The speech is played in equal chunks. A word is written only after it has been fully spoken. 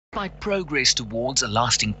Despite progress towards a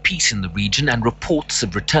lasting peace in the region and reports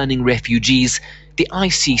of returning refugees, the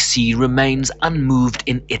ICC remains unmoved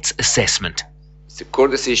in its assessment. It's a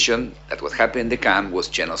court decision that what happened in the camp was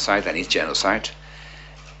genocide and is genocide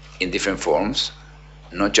in different forms,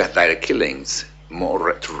 not just direct killings,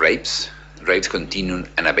 more to rapes. Rapes continue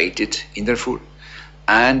unabated in Darfur,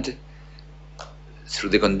 and through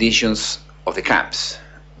the conditions of the camps.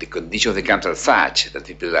 The conditions of the camps are such that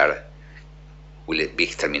people will be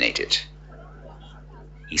exterminated.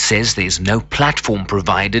 He says there is no platform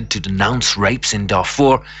provided to denounce rapes in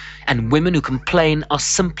Darfur, and women who complain are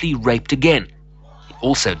simply raped again. He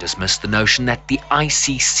also dismissed the notion that the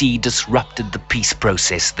ICC disrupted the peace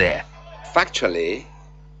process there. Factually,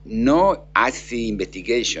 no ICC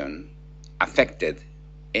investigation affected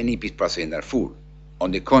any peace process in Darfur. On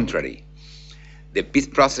the contrary, the peace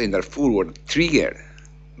process in Darfur was triggered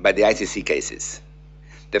by the ICC cases.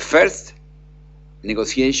 The first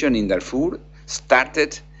negotiation in Darfur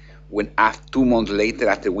started when 2 months later,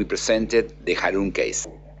 after we presented the Harun case.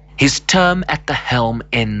 His term at the helm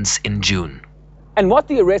ends in June. And what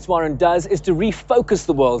the arrest warrant does is to refocus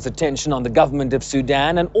the world's attention on the government of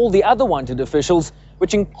Sudan and all the other wanted officials,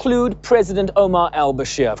 which include President Omar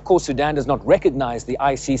al-Bashir. Of course, Sudan does not recognize the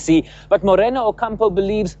ICC, but Moreno Ocampo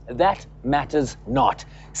believes that matters not,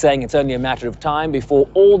 saying it's only a matter of time before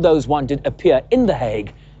all those wanted appear in The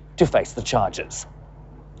Hague to face the charges.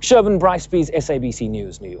 Shervin Brycebees, SABC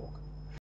News, New York.